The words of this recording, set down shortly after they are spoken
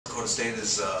Dakota State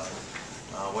is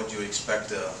what you expect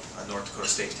a North Dakota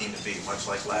State team to be, much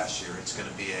like last year. It's going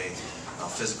to be a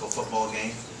physical football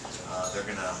game. They're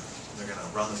going to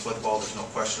run the football. There's no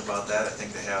question about that. I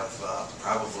think they have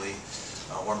probably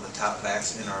one of the top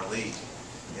backs in our league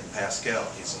in Pascal.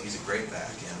 He's a great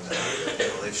back, and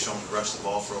they've shown to rush the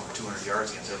ball for over 200 yards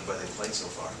against everybody they've played so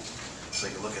far. So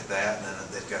you look at that, and then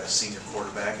they've got a senior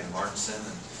quarterback in Martinson,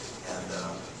 and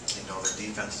their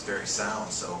defense is very sound.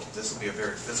 So this will be a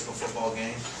very physical football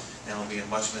game, and it'll be in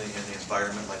the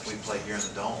environment like we play here in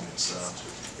the Dome.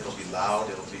 It'll be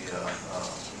loud. It'll be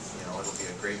it'll be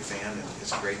a great fan, and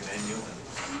it's a great venue,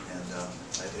 and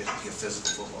it'll be a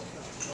physical football game.